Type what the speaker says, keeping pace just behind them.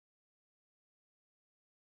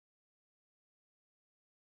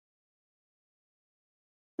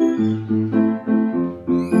Do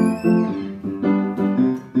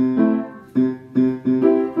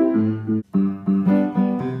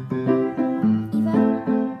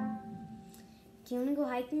you want to go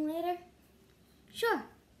hiking later? Sure.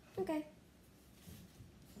 Okay.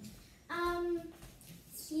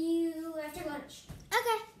 See you after lunch.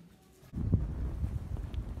 Okay.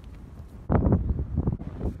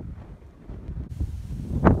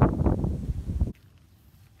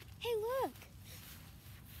 Hey, look.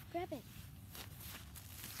 Grab it.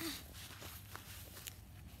 It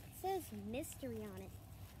says mystery on it.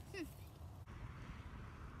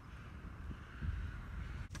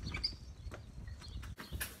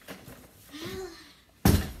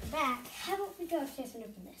 Back. How about we go upstairs and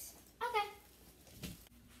open this? Okay.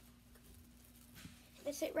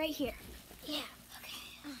 Let's sit right here. Yeah. Okay.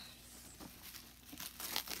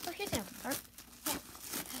 Oh, here's an open part. Yeah.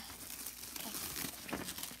 Okay.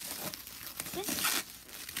 This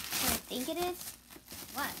what I think it is.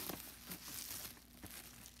 What?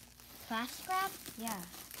 Plastic wrap? Yeah.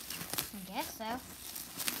 I guess so.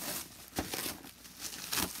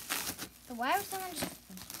 But why would someone just have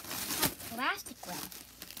plastic wrap?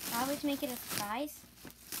 Always make it a surprise.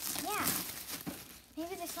 Yeah.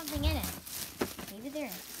 Maybe there's something in it. Maybe there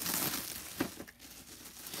is.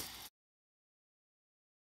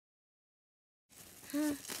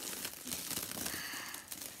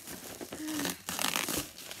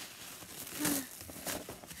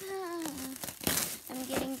 I'm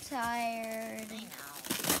getting tired. I know.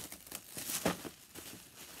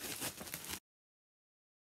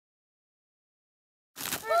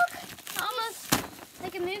 Look! Almost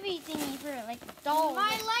like a movie thingy for like dolls.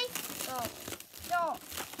 My life Doll.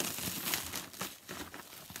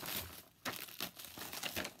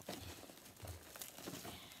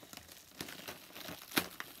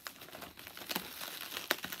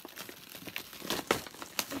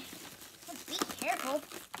 Be careful.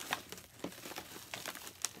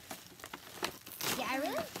 Yeah, I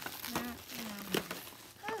really.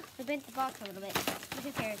 Oh, we bent the box a little bit. But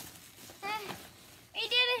who cares? We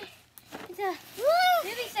did it! It's a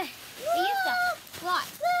movie set. We used to fly.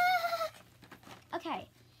 Okay,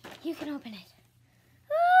 you can open it.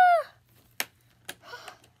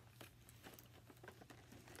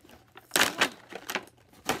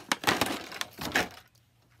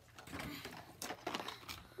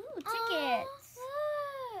 Ooh, tickets.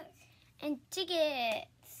 Look. And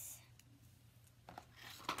tickets.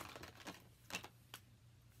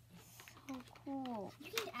 So cool.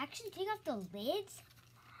 You can actually take off the lids.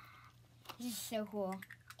 This is so cool.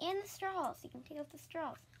 And the straws. You can take off the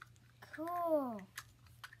straws. Cool.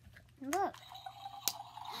 Look.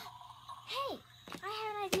 Hey, I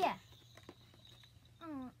have an idea.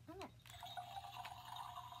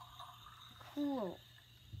 Cool.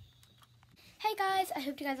 Hey guys, I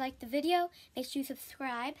hope you guys liked the video. Make sure you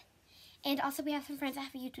subscribe. And also we have some friends that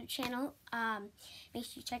have a YouTube channel. Make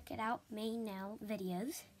sure you check it out. Maynell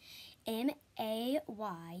Videos.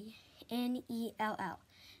 MAYNELL.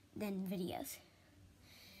 Then videos.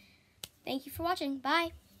 Thank you for watching.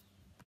 Bye.